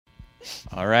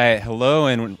All right. Hello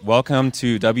and welcome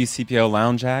to WCPO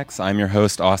Lounge Acts. I'm your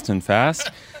host, Austin Fast.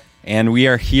 And we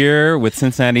are here with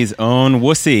Cincinnati's own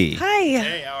Wussy. Hi.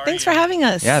 Hey, how are Thanks you? for having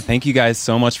us. Yeah, thank you guys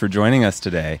so much for joining us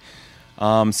today.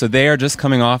 So they are just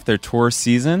coming off their tour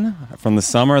season from the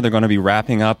summer. They're going to be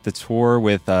wrapping up the tour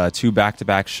with 2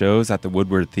 back-to-back shows at the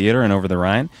Woodward Theater in Over the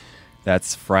Rhine.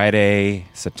 That's Friday,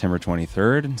 September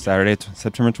 23rd, Saturday,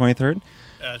 September 23rd.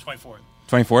 24th.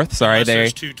 24th, sorry. Unless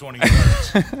there's 2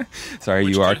 23rds. Sorry,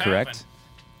 Which you are could correct. happen.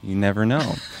 You never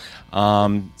know.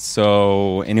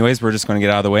 So anyways, we're just going to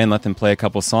get out of the way and let them play a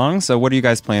couple songs. So what are you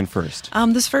guys playing first?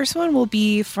 This first one will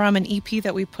be from an EP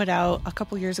that we put out a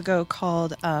couple years ago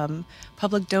called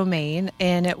Public Domain,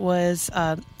 and it was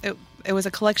it was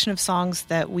a collection of songs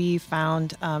that we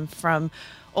found from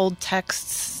old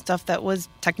texts, stuff that was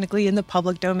technically in the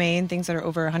public domain, things that are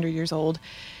over 100 years old,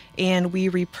 and we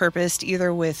repurposed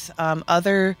either with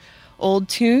other old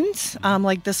tunes,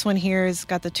 like this one here has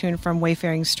got the tune from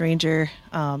Wayfaring Stranger,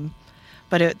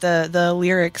 but the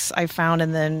lyrics I found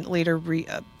and then later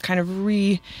kind of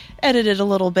re-edited a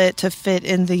little bit to fit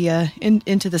in the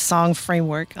into the song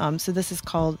framework. So this is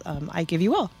called I Give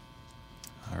You All.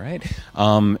 All right.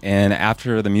 And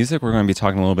after the music, we're going to be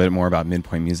talking a little bit more about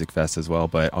Midpoint Music Fest as well,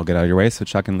 but I'll get out of your way so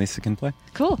Chuck and Lisa can play.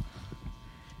 Cool.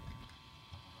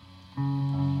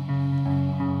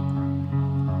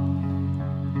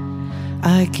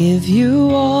 I give you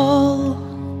all,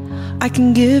 I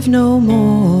can give no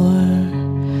more,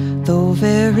 though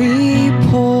very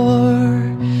poor,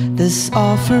 this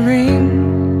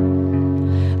offering,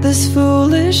 this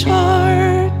foolish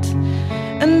heart,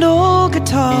 and old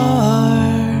guitar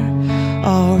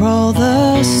are all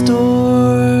the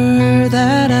store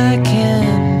that I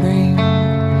can bring.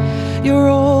 Your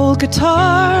old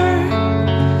guitar,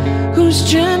 whose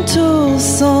gentle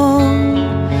song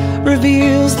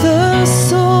reveals the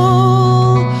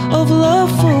soul of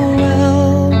love full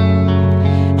well,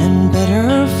 and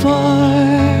better far,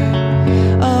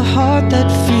 a heart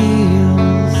that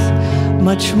feels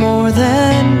much more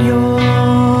than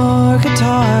your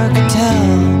guitar could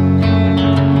tell.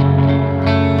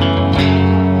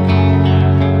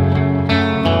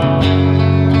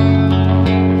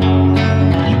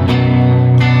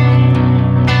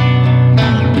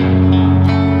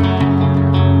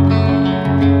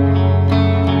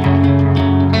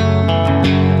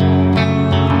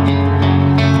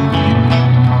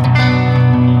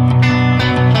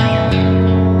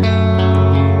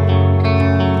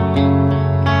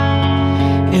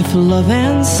 If love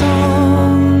and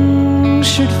song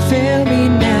should fail me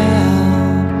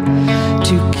now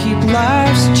to keep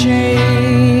life's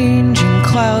changing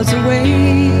clouds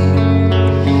away,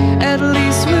 at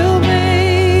least we'll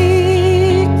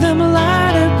make them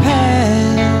lighter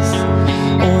paths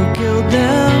or gild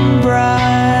them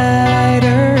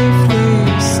brighter if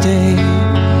they stay.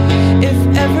 If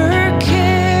ever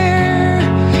care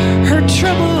her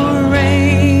trouble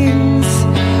reigns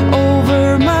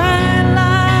over my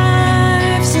land,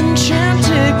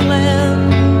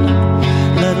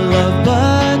 let love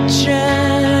but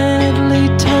gently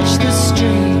touch the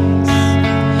strings,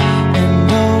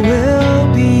 and all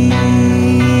will be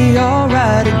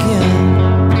alright again.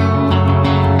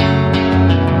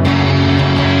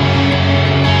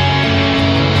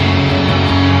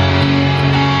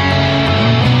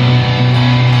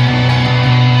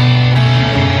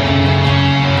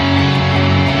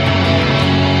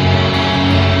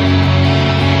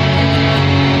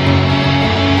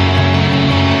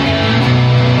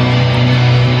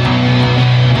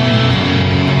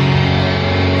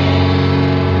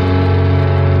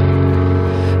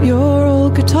 Your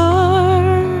old guitar,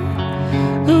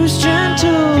 whose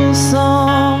gentle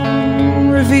song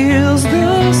reveals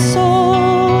the soul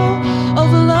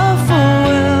of love full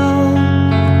well,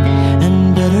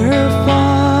 and better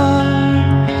far,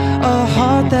 a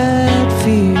heart that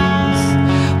feels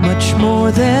much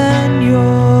more than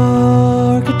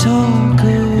your guitar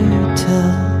could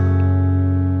tell.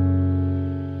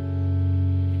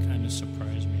 You kind of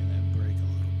surprised me in that break a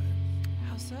little bit.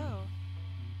 How so?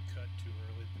 Cut too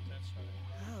early, but that's all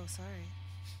right. Oh, sorry.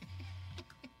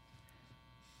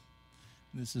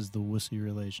 This is the wussy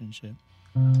relationship.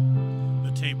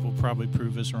 The tape will probably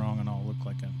prove us wrong, and I'll look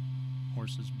like a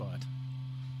horse's butt.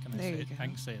 Can I There say you it? go. I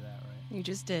can say that, right? You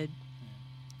just did.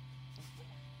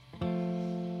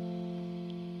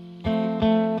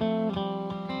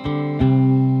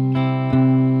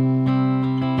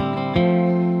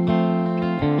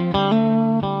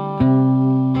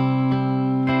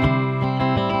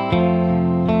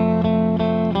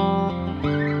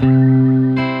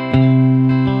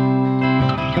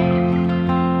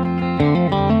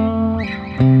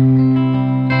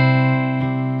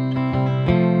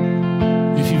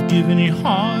 given your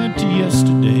heart to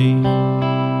yesterday,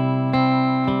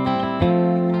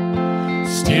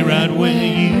 stay right where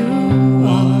you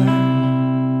are.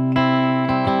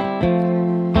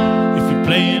 If you're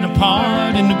playing a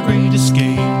part in the great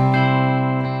escape,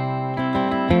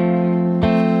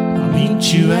 I'll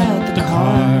meet you at the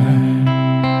car.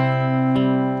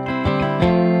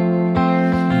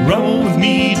 Roll with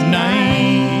me tonight,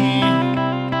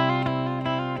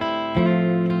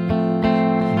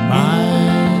 my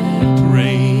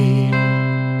parade.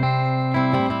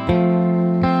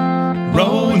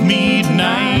 Roll with me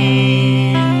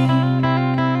tonight,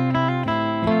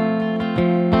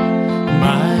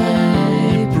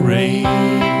 my parade.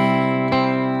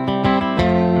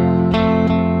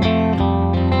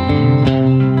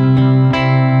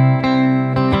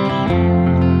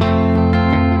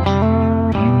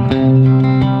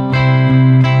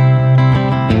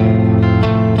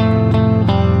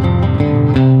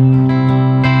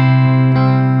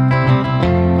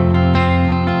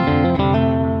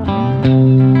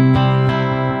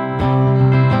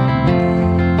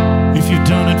 If you've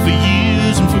done it for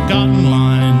years and forgotten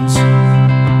lines,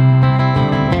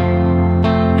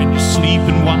 and you're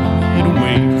sleeping wide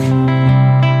awake,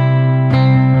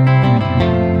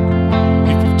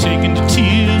 if you've taken to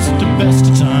tears at the best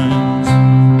of times,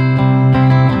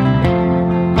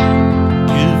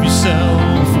 give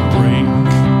yourself a break.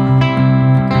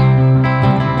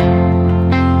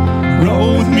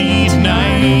 Roll with me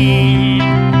tonight,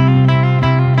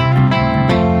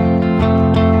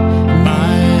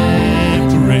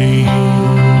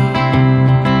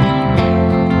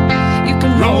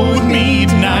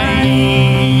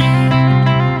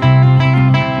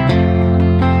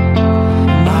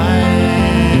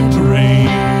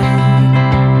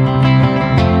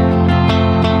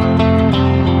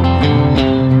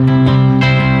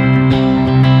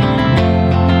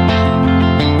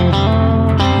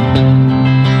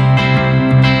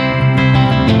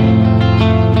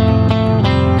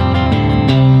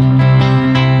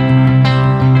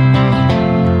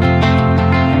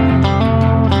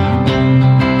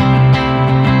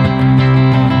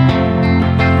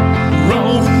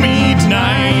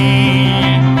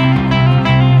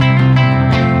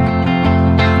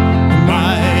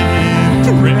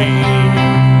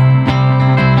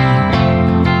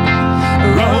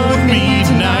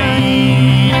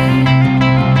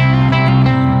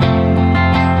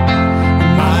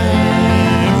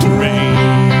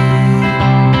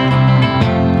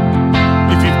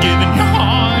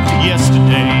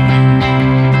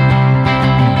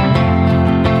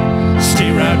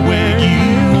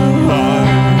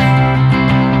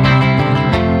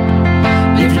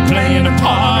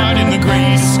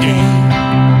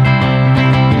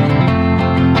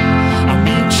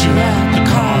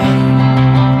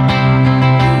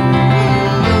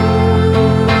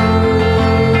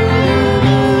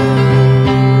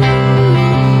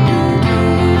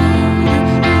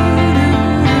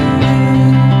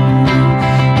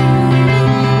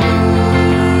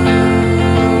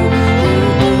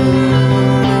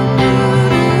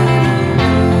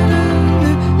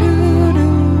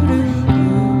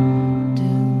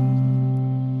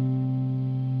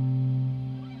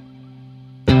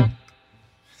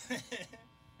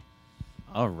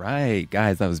 All right,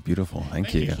 guys, that was beautiful.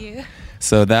 Thank you. Thank you.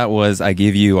 So that was I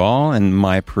Give You All and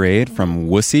My Parade from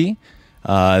Wussy.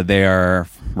 They are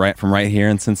right here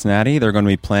in Cincinnati. They're going to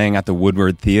be playing at the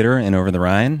Woodward Theater in Over the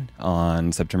Rhine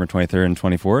on September 23rd and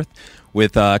 24th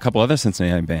with a couple other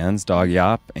Cincinnati bands, Dog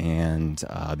Yop and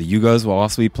the Yugos will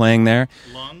also be playing there.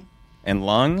 Lung. And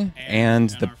Lung.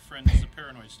 And our friends, the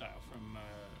Paranoid Style from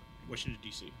Washington,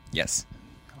 D.C. Yes.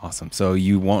 Awesome. So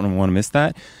you won't want to miss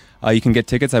that. You can get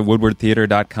tickets at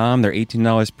woodwardtheater.com. They're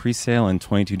 $18 pre-sale and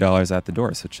 $22 at the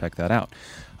door, so check that out.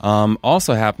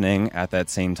 Also happening at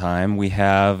that same time, we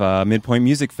have Midpoint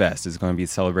Music Fest is going to be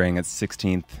celebrating its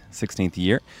 16th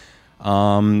year.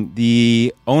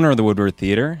 The owner of the Woodward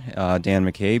Theater,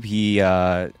 Dan McCabe, he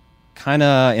kind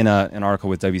of, in an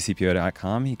article with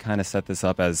WCPO.com, he kind of set this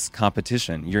up as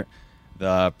competition.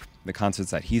 The concerts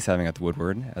that he's having at the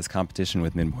Woodward as competition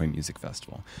with Midpoint Music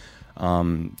Festival.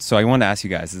 So I wanted to ask you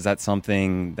guys, is that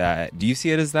something that, do you see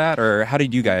it as that, or how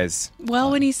did you guys? Well,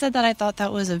 when he said that, I thought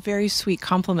that was a very sweet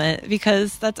compliment,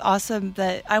 because that's awesome.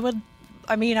 That I would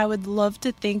love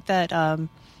to think that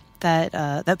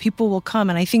that people will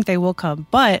come, and I think they will come.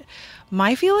 But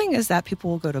my feeling is that people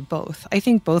will go to both. I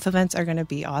think both events are going to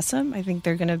be awesome. I think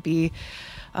they're going to be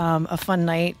a fun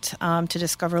night to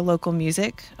discover local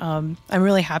music. I'm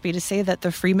really happy to say that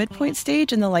the free Midpoint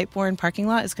stage in the Lightbourne parking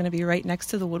lot is going to be right next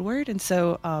to the Woodward, and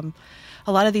so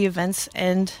a lot of the events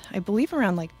end, I believe,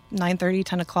 around like 9:30,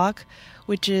 10 o'clock,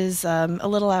 which is a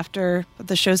little after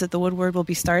the shows at the Woodward will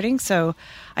be starting. So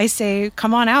I say,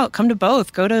 come on out, come to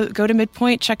both. Go to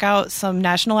Midpoint, check out some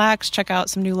national acts, check out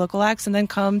some new local acts, and then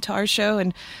come to our show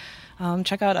and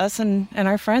check out us and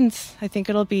our friends. I think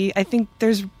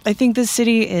this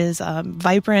city is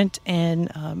vibrant,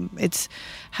 and it's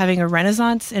having a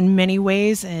renaissance in many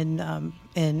ways, and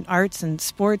in arts and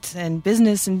sports and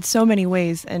business in so many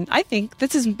ways. And I think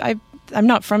I'm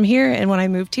not from here, and when I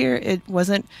moved here,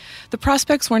 the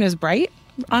prospects weren't as bright,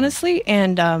 honestly.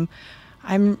 And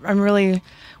I'm really,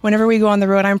 whenever we go on the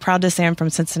road, I'm proud to say I'm from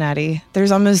Cincinnati.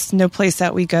 There's almost no place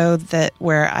that we go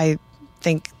where I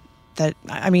think that,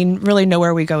 really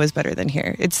nowhere we go is better than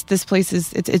here. It's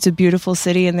a beautiful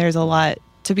city, and there's a lot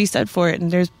to be said for it, and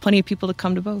there's plenty of people to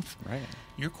come to both. Right.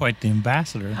 You're quite the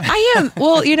ambassador. I am.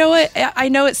 Well, you know what? I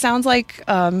know it sounds like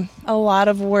a lot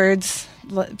of words,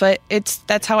 but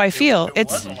that's how I feel.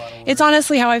 It's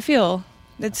honestly how I feel.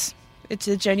 It's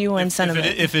a genuine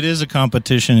sentiment. If it is a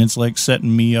competition, it's like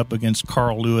setting me up against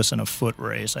Carl Lewis in a foot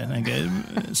race. I think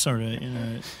it sort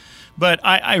of, But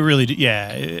I really do.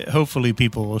 Yeah. Hopefully,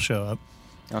 people will show up.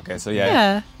 Okay. So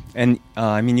yeah. And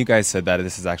you guys said that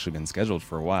this has actually been scheduled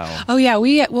for a while. Oh yeah,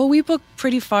 we booked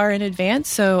pretty far in advance.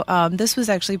 So this was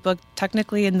actually booked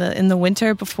technically in the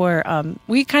winter before.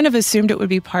 We kind of assumed it would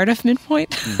be part of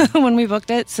Midpoint when we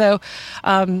booked it. So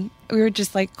we were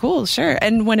just like, cool, sure.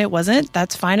 And when it wasn't,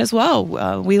 that's fine as well.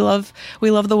 We love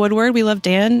the Woodward, we love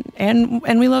Dan, and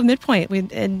we love Midpoint.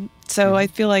 I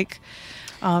feel like.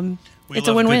 It's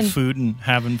a win-win. Good food and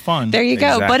having fun. There you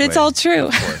go. Exactly. But it's all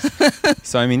true.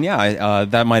 So,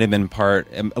 that might have been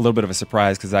a little bit of a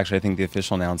surprise, because actually I think the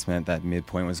official announcement that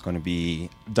Midpoint was going to be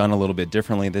done a little bit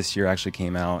differently this year actually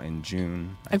came out in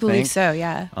June, I believe think. so,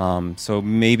 yeah. So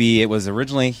maybe it was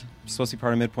originally supposed to be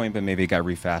part of Midpoint, but maybe it got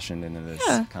refashioned into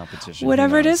this competition.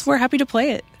 Whatever it is, we're happy to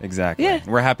play it. Exactly. Yeah.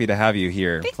 We're happy to have you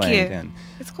here playing again.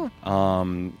 It's cool.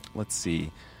 Let's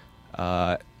see.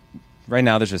 Right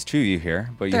now, there's just two of you here,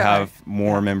 but you have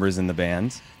more members in the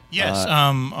band. Yes,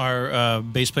 our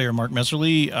bass player Mark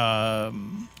Messerly,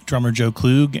 drummer Joe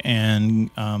Klug, and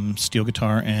steel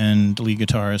guitar and lead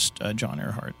guitarist John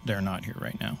Earhart. They're not here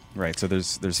right now. Right. So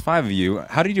there's five of you.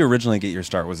 How did you originally get your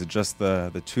start? Was it just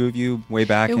the two of you way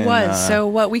back? It was. So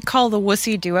what we call the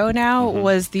Wussy duo now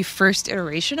was the first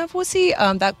iteration of Wussy.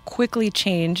 That quickly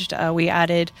changed. We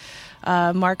added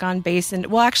Mark on bass,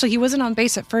 and actually he wasn't on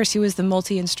bass at first. He was the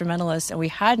multi-instrumentalist, and we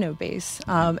had no bass.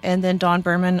 And then Dawn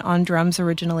Berman on drums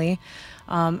originally.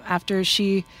 After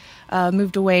she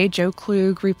moved away, Joe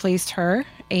Klug replaced her,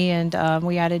 and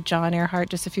we added John Earhart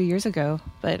just a few years ago.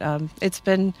 But it's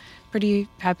been pretty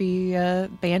happy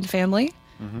band family.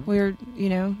 We're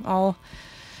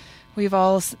we've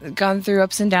all gone through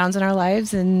ups and downs in our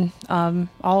lives, and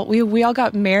we all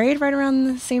got married right around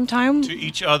the same time. To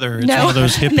each other. It's one of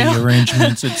those hippie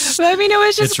arrangements. It's. But, it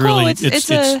was just cool. Really,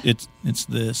 it's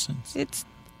this.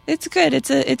 It's good.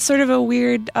 It's sort of a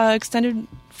weird extended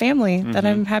family that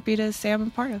I'm happy to say I'm a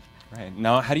part of. Right.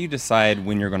 Now, how do you decide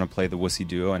when you're going to play the Wussy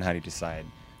duo, and how do you decide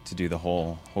to do the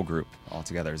whole group all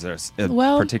together? Is there a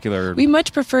particular? We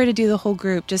much prefer to do the whole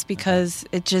group, just because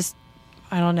it just.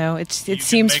 I don't know. It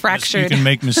seems fractured. You can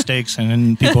make mistakes, and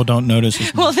then people don't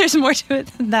notice. Well, there's more to it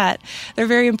than that. They're a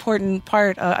very important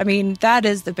part. That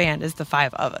is the band, is the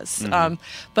five of us.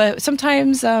 But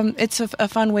sometimes it's a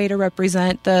fun way to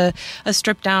represent a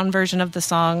stripped down version of the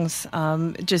songs.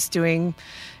 Just doing,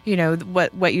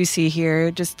 what you see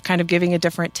here, just kind of giving a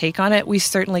different take on it. We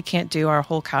certainly can't do our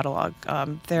whole catalog.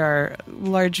 There are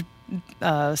large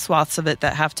swaths of it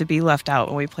that have to be left out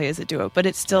when we play as a duo, but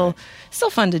it's still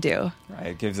fun to do. Right,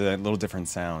 it gives a little different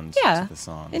sound to the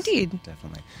songs. Indeed.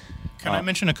 Definitely. Can I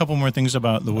mention a couple more things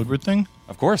about the Woodward thing?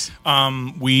 Of course.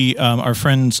 We our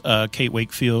friends Kate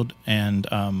Wakefield and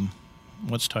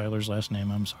what's Tyler's last name?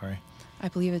 I'm sorry. I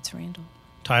believe it's Randall.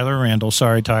 Tyler Randall.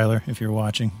 Sorry, Tyler, if you're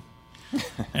watching.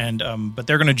 And but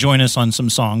they're going to join us on some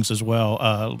songs as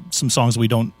well. Some songs we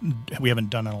haven't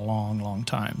done in a long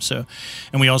time. So,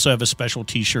 and we also have a special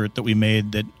T-shirt that we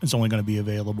made that is only going to be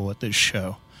available at this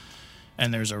show.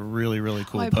 And there's a really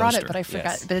cool poster. I brought it, but I forgot.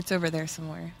 Yes. But it's over there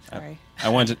somewhere. Sorry. I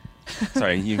wanted.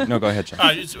 Sorry, go ahead,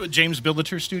 John. It's James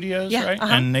Billiter Studios, yeah, right?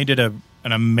 And they did an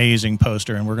amazing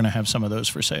poster, and we're going to have some of those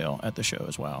for sale at the show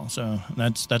as well. So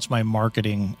that's my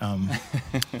marketing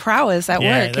prowess at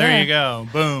work. There you go.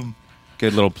 Boom.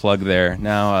 Good little plug there.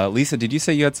 Now, Lisa, did you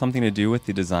say you had something to do with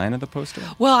the design of the poster?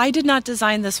 Well, I did not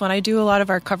design this one. I do a lot of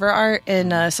our cover art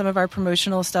and some of our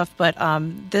promotional stuff, but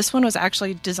this one was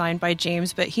actually designed by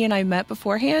James, but he and I met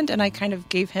beforehand, and I kind of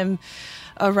gave him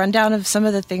a rundown of some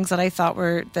of the things that I thought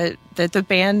were that the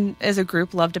band as a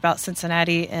group loved about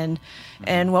Cincinnati and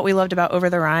what we loved about Over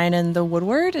the Rhine and the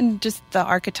Woodward and just the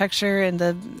architecture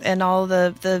and all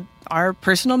the our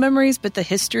personal memories, but the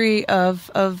history of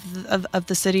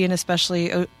the city and especially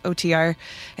OTR.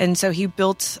 And so he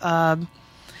built.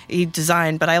 He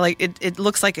designed, but I like it. It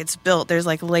looks like it's built. There's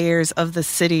like layers of the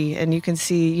city, and you can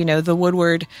see, the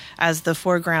Woodward as the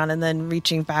foreground, and then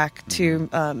reaching back to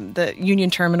the Union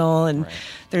Terminal, and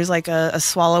there's like a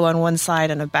swallow on one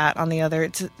side and a bat on the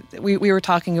other. We were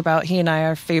talking about, he and I,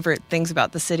 our favorite things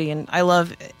about the city, and I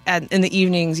love in the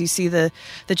evenings you see the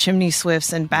chimney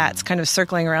swifts and bats kind of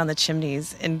circling around the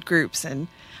chimneys in groups, and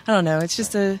I don't know. It's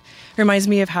just reminds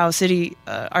me of how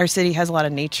our city has a lot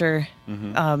of nature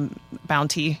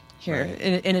bounty here,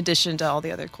 in addition to all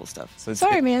the other cool stuff. So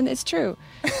sorry, man, it's true.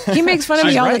 He makes fun of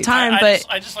me all the time, but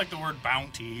I just like the word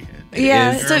bounty.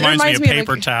 It reminds me of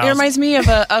paper towels. It reminds me of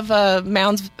a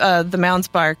Mounds the Mounds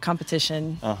Bar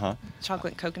competition.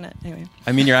 Chocolate coconut. Anyway,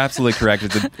 I mean, you're absolutely correct.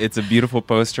 It's a beautiful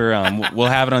poster. We'll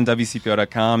have it on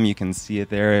WCPO.com. You can see it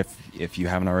there if you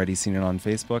haven't already seen it on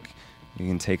Facebook. You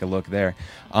can take a look there.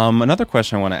 Another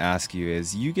question I want to ask you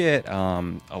is, you get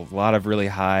a lot of really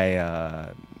high,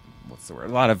 a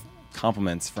lot of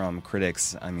compliments from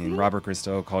critics. I mean, Robert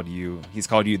Christo called you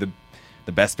the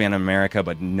best band in America,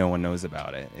 but no one knows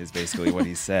about it, is basically what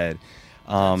he said.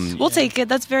 We'll take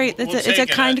it. It's a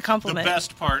kind compliment. The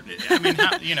best part, I mean,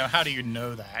 how do you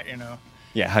know that,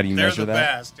 Yeah, how do you measure that?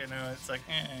 They're the best, it's like,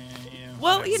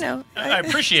 Well, I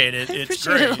appreciate it. It's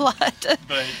appreciate great. it a lot.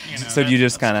 But, so do you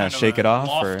just kind of shake it off?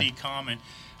 Lofty comment.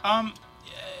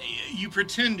 You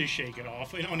pretend to shake it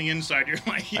off. On the inside, you're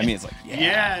like, I mean, it's like,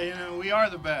 yeah, we are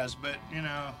the best, but,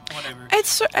 whatever.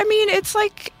 It's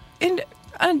like in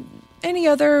any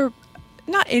other,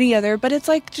 not any other, but it's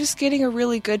like just getting a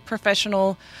really good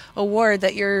professional award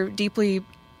that you're deeply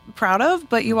proud of,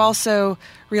 but you also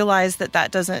realize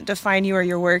that doesn't define you or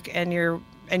your work, and your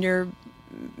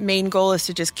main goal is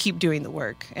to just keep doing the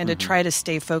work and to try to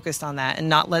stay focused on that and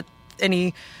not let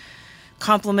any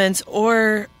compliments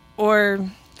or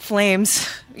flames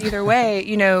either way,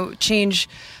 change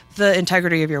the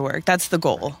integrity of your work. That's the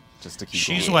goal. Just to keep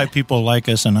She's why people like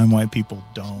us and I'm why people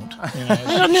don't.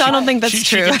 I don't think that's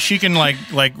true. She can like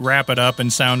wrap it up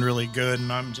and sound really good,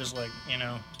 and I'm just like,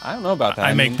 I don't know about that.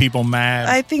 I make people mad.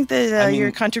 I think that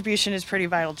your contribution is pretty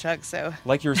vital, Chuck. So,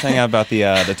 like you were saying about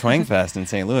the Twang Fest in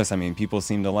St. Louis, I mean, people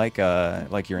seem to like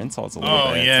your insults a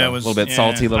little bit. Yeah, it was a little bit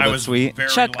salty, a little bit sweet.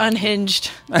 Chuck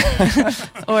unhinged,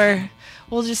 or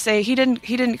we'll just say he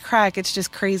didn't crack. It's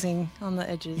just crazing on the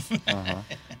edges.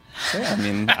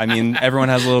 Yeah, I mean, everyone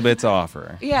has a little bit to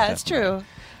offer. Yeah, it's true.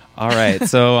 All right,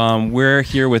 so we're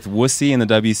here with Wussy in the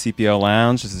WCPO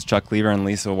Lounge. This is Chuck Cleaver and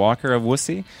Lisa Walker of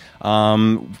Wussy.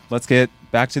 Let's get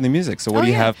back to the music. So, what do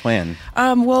you have planned?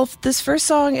 Well, this first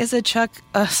song is a Chuck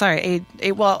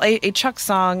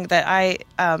song that I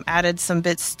added some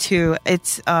bits to.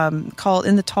 It's called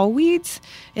 "In the Tall Weeds,"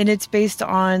 and it's based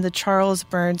on the Charles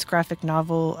Burns graphic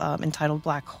novel entitled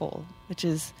 "Black Hole," which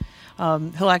is.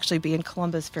 He'll actually be in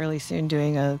Columbus fairly soon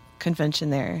doing a convention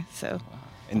there. So,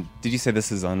 and did you say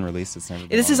this is unreleased? It's never.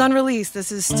 This is unreleased.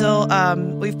 This is still.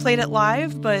 We've played it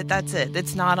live, but that's it.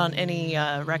 It's not on any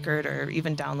record or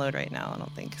even download right now. I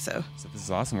don't think so. So this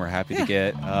is awesome. We're happy to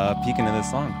get a peek into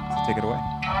this song. So take it away.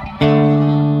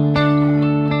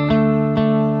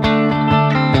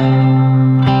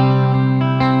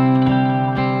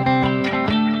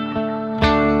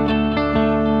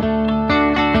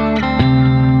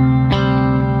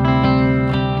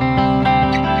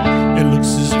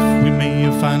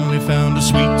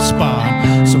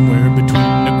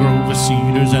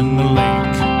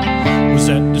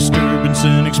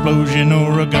 Explosion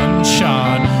or a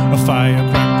gunshot, a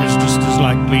firecracker's just as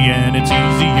likely, and it's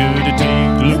easier to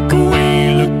take. Look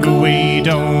away,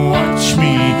 don't watch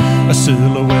me. A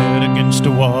silhouette against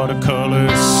a watercolor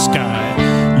sky.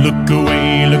 Look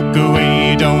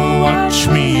away, don't watch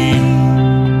me.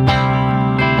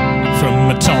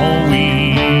 From a tall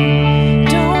weed.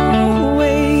 Don't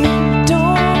wait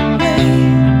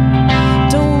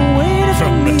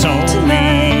from a tall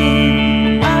weed.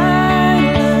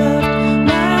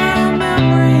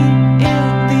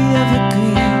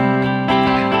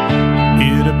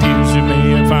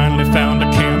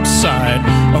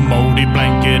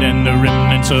 Blanket and the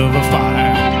remnants of a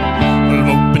fire.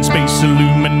 Open space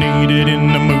illuminated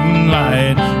in the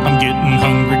moonlight. I'm getting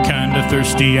hungry, kinda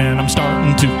thirsty, and I'm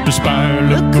starting to perspire.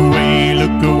 Look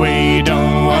away,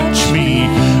 don't watch me.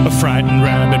 A frightened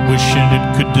rabbit wishing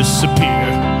it could disappear.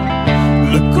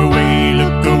 Look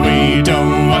away,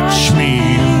 don't watch me.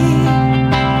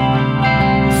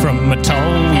 From a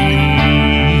tall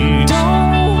weed.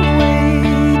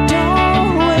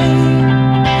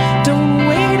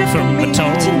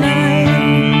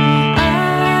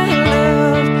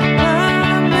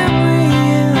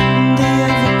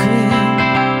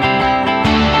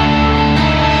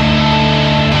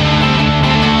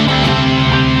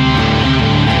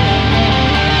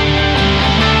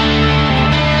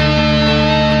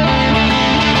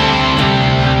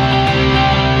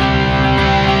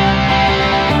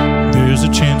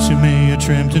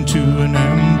 trapped into an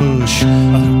ambush.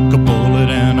 I took a bullet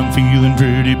and I'm feeling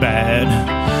pretty bad.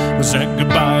 Was that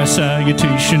goodbye a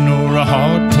salutation or a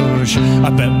hard push? I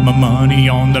bet my money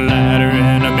on the latter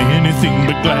and I'm anything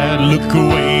but glad. Look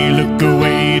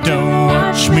away, don't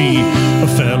watch me. A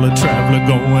fellow traveler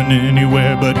going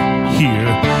anywhere but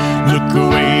here. Look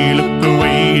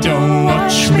away, don't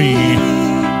watch me.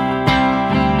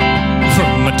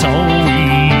 From my tall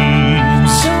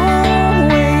weeds.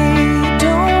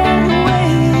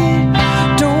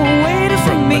 Don't wait for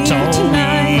From me my tall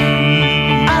tonight.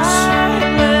 weeds. I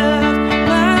left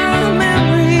my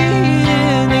memory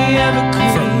in the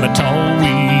evergreen. From my tall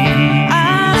weeds. I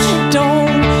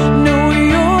don't know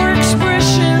your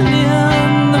expression in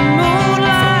the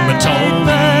moonlight, From a tall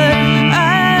but I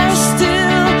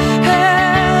still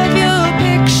have your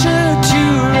picture to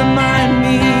remind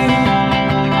me.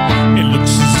 It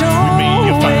looks as if for me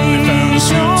you finally found a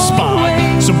sweet spot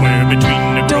somewhere between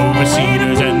the grove of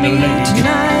cedars and the lake.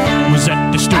 Was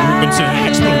that disturbance an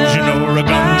explosion or a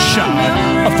gunshot?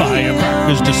 A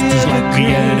firecracker's just as likely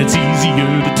and it's easier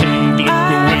to take. Look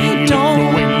away,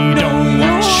 don't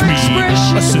watch me.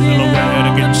 A silhouette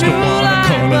against the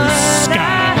watercolor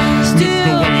sky. Look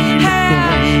away,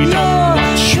 don't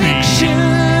watch me.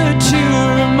 To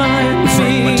remind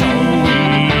From my tall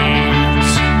weeds.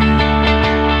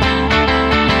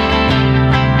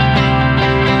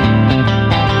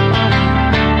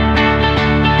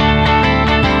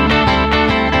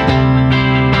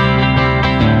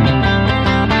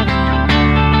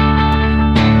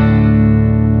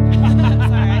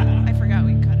 Sorry, I forgot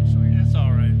we cut it short. That's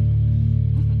all right.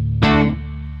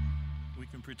 We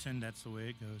can pretend that's the way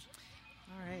it goes.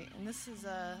 All right, and this is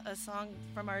a song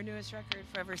from our newest record,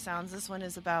 Forever Sounds. This one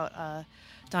is about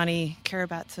Donnie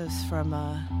Karabatsos from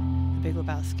The Big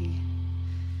Lebowski.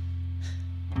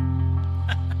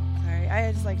 Sorry,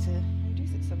 I just like to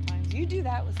introduce it sometimes. You do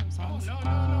that with some songs. No.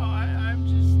 I'm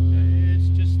just,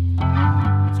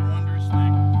 it's a wondrous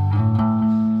thing.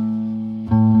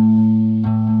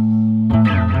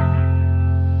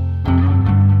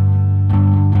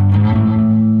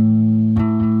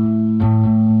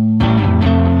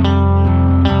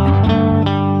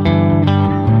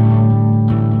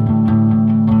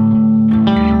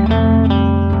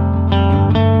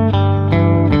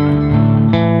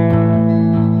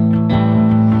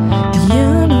 The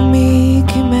enemy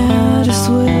came at us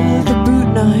with a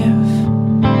boot knife.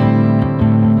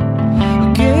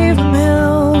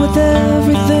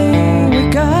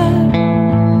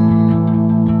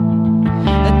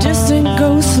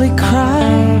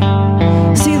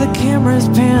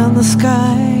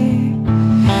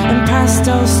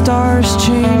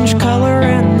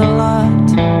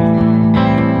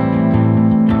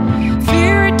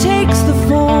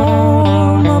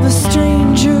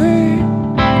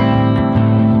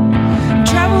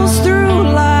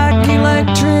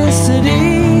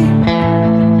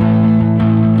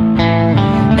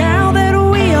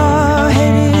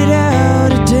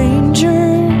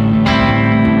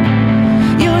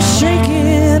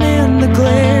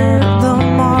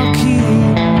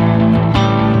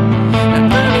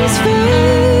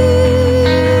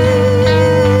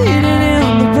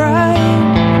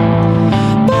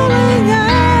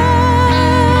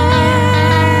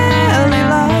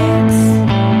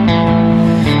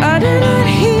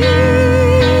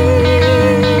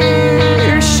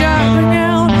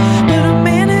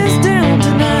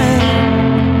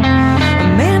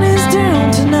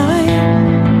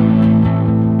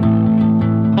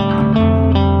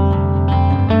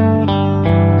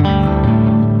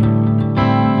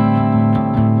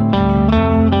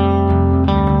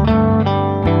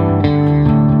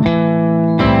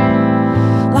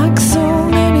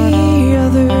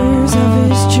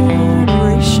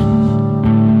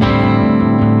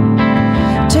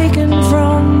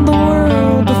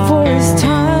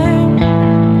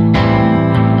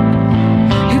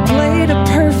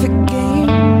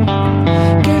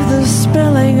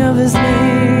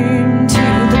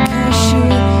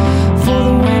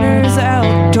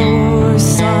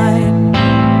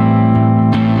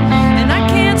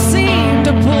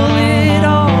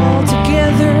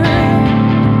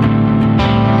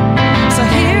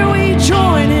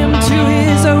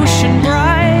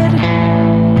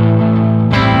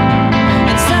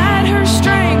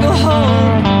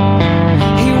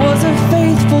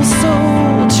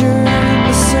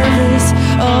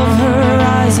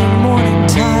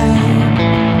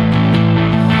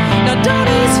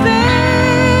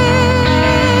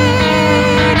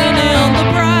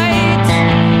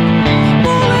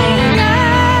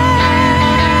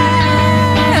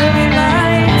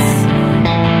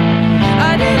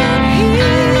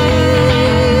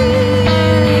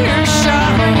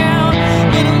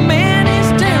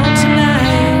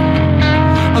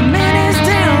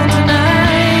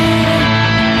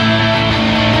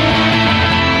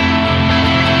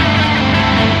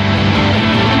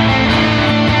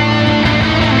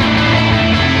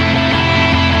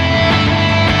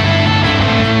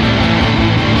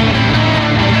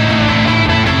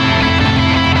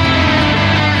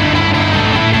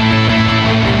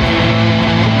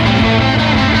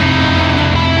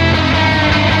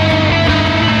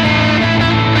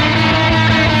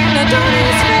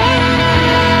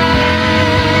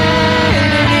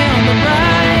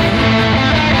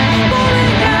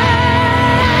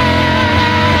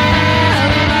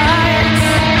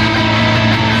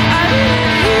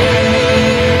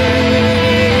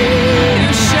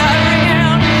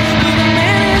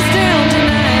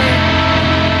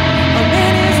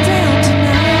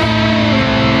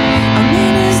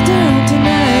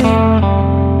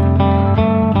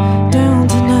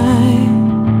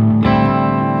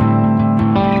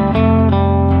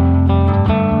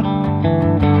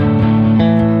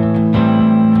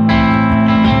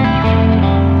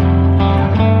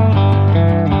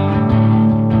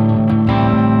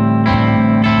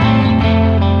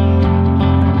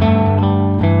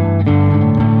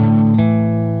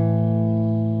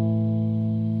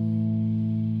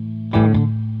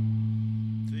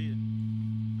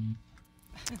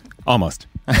 Almost.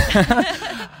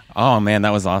 Oh, man, that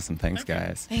was awesome. Thanks,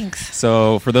 guys. Thanks.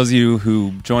 So for those of you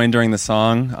who joined during the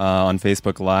song on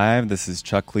Facebook Live, this is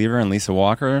Chuck Cleaver and Lisa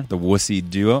Walker, the Wussy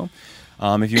Duo.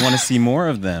 If you want to see more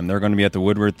of them, they're going to be at the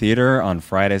Woodward Theater on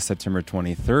Friday, September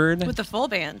 23rd. With the full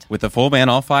band. With the full band,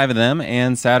 all 5 of them,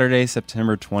 and Saturday,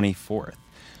 September 24th.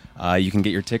 You can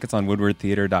get your tickets on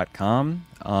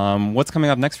woodwardtheater.com. What's coming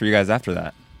up next for you guys after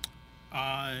that?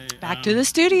 Back to the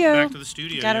studio. Back to the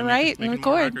studio. Got to write and making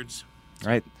more record. records.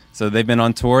 Right. So they've been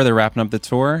on tour. They're wrapping up the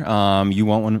tour. You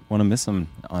won't want to miss them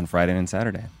on Friday and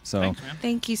Saturday. So, Thanks, man.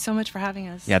 Thank you so much for having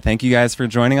us. yeah, thank you guys for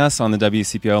joining us on the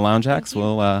WCPO Lounge Acts. Thank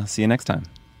you. We'll see you next time.